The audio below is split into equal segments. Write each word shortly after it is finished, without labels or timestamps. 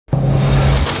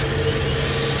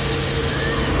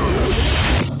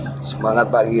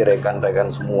Semangat pagi rekan-rekan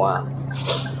semua.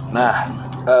 Nah,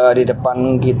 di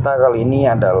depan kita kali ini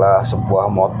adalah sebuah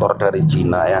motor dari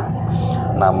Cina ya.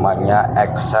 Namanya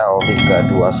Excelle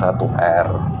 321R.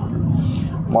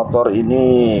 Motor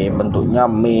ini bentuknya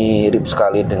mirip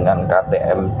sekali dengan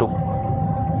Ktm Duke.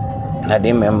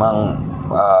 Jadi memang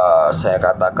saya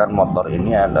katakan motor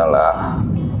ini adalah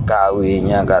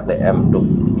KW-nya Ktm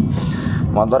Duke.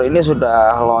 Motor ini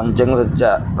sudah launching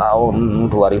sejak tahun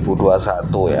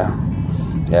 2021 ya.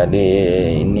 Jadi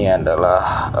ini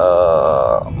adalah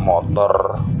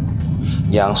motor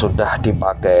yang sudah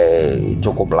dipakai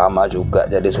cukup lama juga.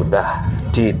 Jadi sudah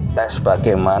dites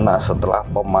bagaimana setelah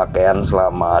pemakaian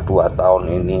selama 2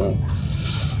 tahun ini.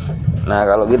 Nah,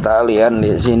 kalau kita lihat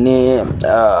di sini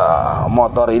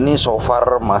motor ini so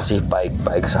far masih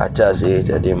baik-baik saja sih.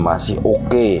 Jadi masih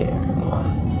oke.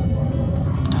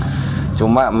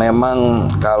 Cuma memang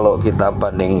kalau kita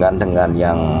bandingkan dengan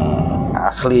yang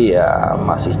asli ya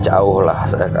masih jauh lah,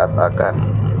 saya katakan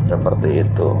seperti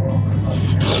itu.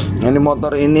 Ini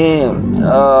motor ini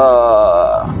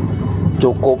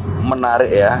cukup menarik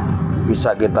ya.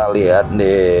 Bisa kita lihat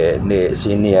di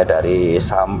sini ya, dari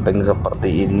samping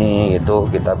seperti ini itu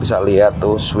kita bisa lihat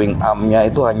tuh swing armnya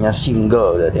itu hanya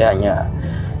single, jadi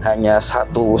hanya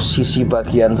satu sisi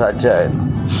bagian saja itu.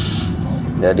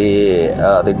 Jadi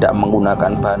tidak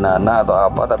menggunakan banana atau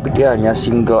apa, tapi dia hanya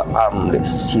single arm di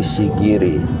sisi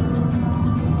kiri.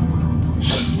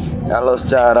 Kalau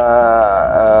secara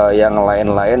yang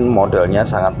lain-lain modelnya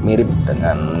sangat mirip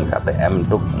dengan Ktm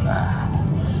Duke. Nah,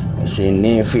 di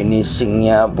sini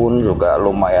finishingnya pun juga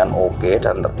lumayan oke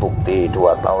dan terbukti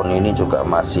 2 tahun ini juga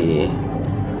masih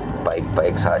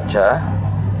baik-baik saja.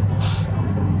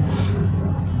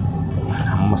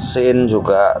 Mesin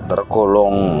juga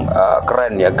tergolong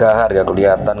keren ya, gahar ya,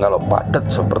 kelihatan kalau padat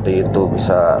seperti itu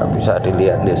bisa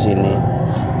dilihat di sini.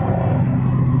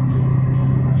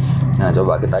 Nah,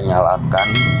 coba kita nyalakan.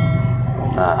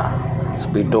 Nah,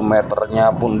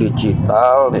 speedometernya pun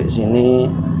digital di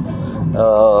sini.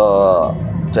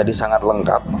 Jadi sangat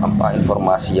lengkap apa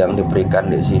informasi yang diberikan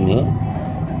di sini,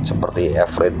 seperti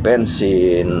average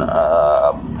bensin,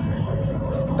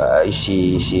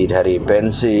 isi dari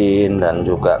bensin, dan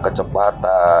juga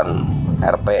kecepatan,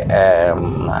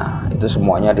 RPM. Nah, itu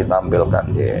semuanya ditampilkan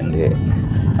di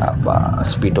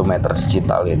speedometer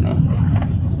digital ini.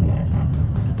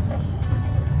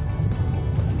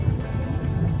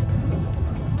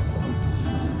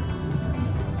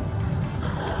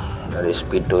 Dari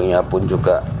speedonya pun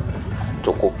juga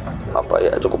cukup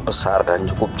cukup besar dan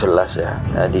cukup jelas ya.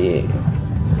 Jadi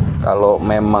kalau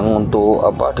memang untuk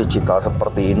digital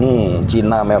seperti ini,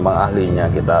 Cina memang ahlinya,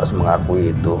 kita harus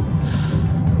mengakui itu.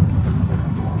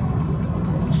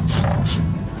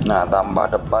 Nah,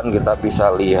 tampak depan kita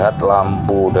bisa lihat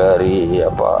lampu dari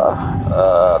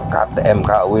Ktm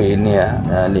Kw ini ya.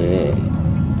 Jadi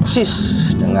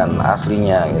persis dengan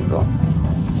aslinya gitu.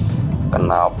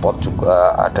 Knalpot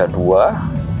juga ada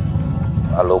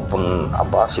 2, walaupun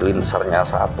silinsernya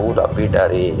 1, tapi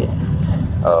dari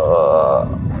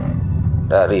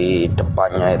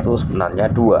depannya itu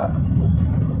sebenarnya 2.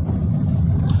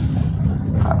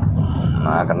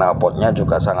 Nah, knalpotnya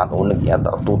juga sangat unik ya,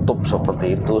 tertutup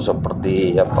seperti itu,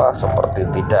 seperti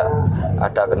tidak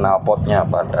ada knalpotnya,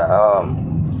 padahal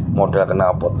model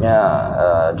knalpotnya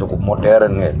cukup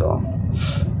modern gitu.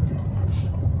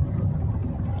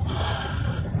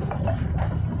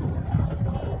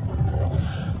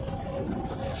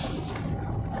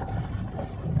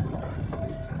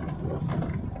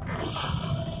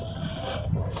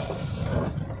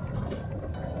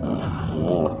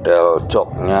 Model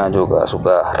joknya juga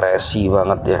sudah resi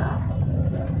banget ya,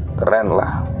 keren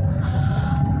lah.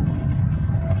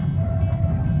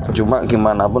 Cuma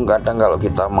gimana pun kadang kalau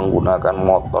kita menggunakan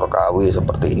motor KW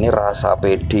seperti ini, rasa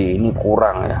PD ini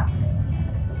kurang ya.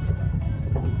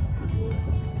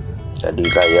 Jadi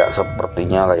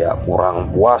sepertinya kurang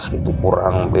puas gitu,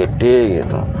 kurang PD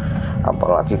gitu.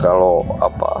 Apalagi kalau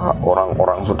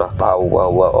orang-orang sudah tahu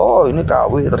bahwa oh ini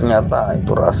KW, ternyata itu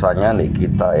rasanya nih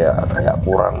kita ya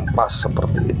kurang pas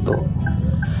seperti itu.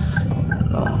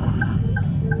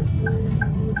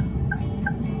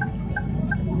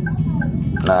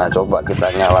 Nah, coba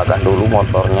kita nyalakan dulu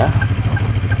motornya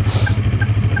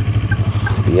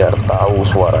biar tahu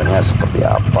suaranya seperti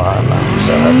apa. Nah,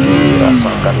 bisa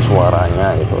dirasakan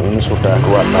suaranya itu. Ini sudah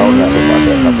 2 tahun yang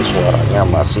dipakai, tapi suaranya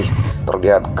masih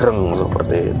terlihat greng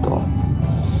seperti itu.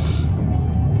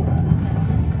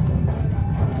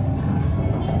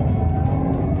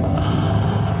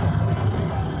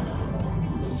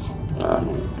 Nah,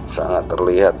 ini sangat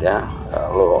terlihat ya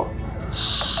kalau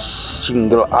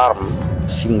single arm.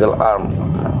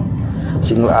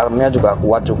 Single armnya juga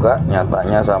kuat juga,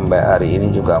 nyatanya sampai hari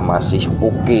ini juga masih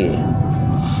oke.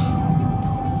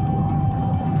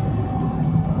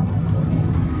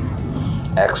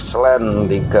 Excelle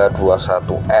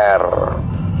 321R,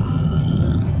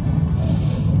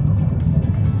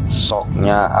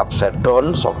 shocknya upside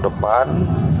down, shock depan,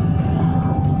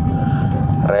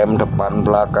 rem depan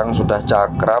belakang sudah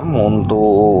cakram.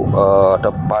 Untuk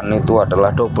depan itu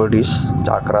adalah double disc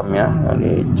cakramnya,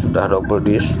 ini sudah double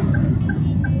disc.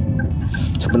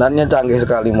 Sebenarnya canggih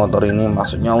sekali motor ini,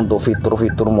 maksudnya untuk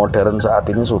fitur-fitur modern saat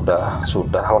ini sudah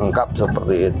lengkap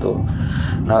seperti itu.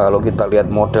 Nah, kalau kita lihat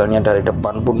modelnya dari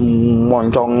depan pun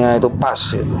moncongnya itu pas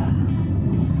itu.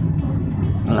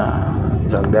 Nah,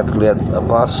 bisa lihat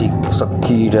apa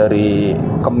segi dari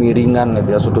kemiringan itu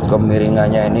ya, sudut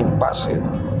kemiringannya ini pas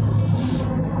itu.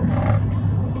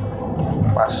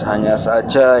 Pas, hanya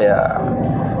saja ya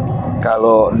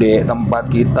kalau di tempat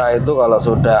kita itu kalau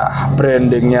sudah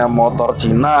brandingnya motor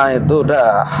Cina itu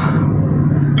udah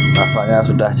rasanya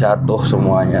sudah jatuh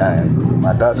semuanya.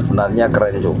 Padahal sebenarnya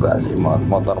keren juga sih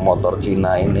motor-motor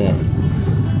Cina ini.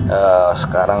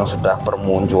 Sekarang sudah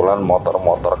bermunculan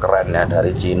motor-motor kerennya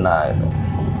dari Cina itu.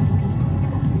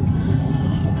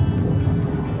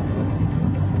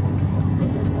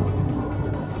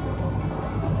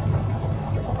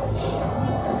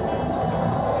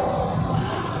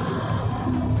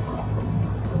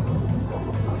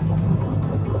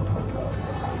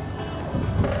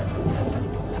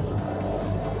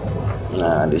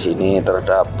 Nah, di sini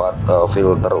terdapat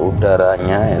filter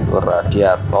udaranya, yaitu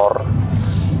radiator.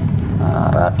 Nah,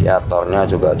 radiatornya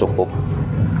juga cukup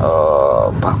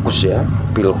bagus ya,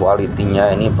 build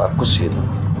quality-nya ini bagus itu.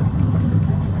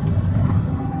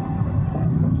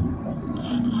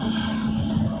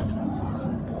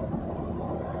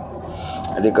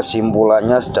 Jadi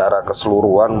kesimpulannya secara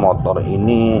keseluruhan motor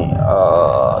ini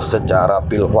secara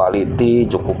build quality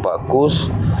cukup bagus,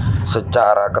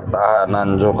 secara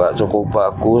ketahanan juga cukup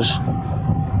bagus.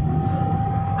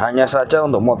 Hanya saja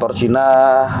untuk motor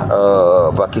Cina,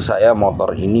 bagi saya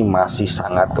motor ini masih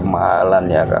sangat kemahalan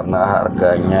ya, karena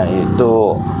harganya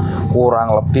itu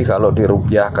kurang lebih kalau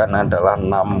dirupiahkan adalah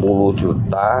 60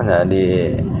 juta.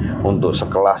 Jadi untuk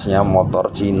sekelasnya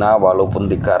motor Cina walaupun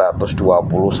 321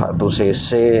 cc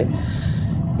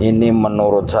ini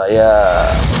menurut saya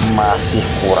masih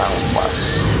kurang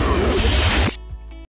pas.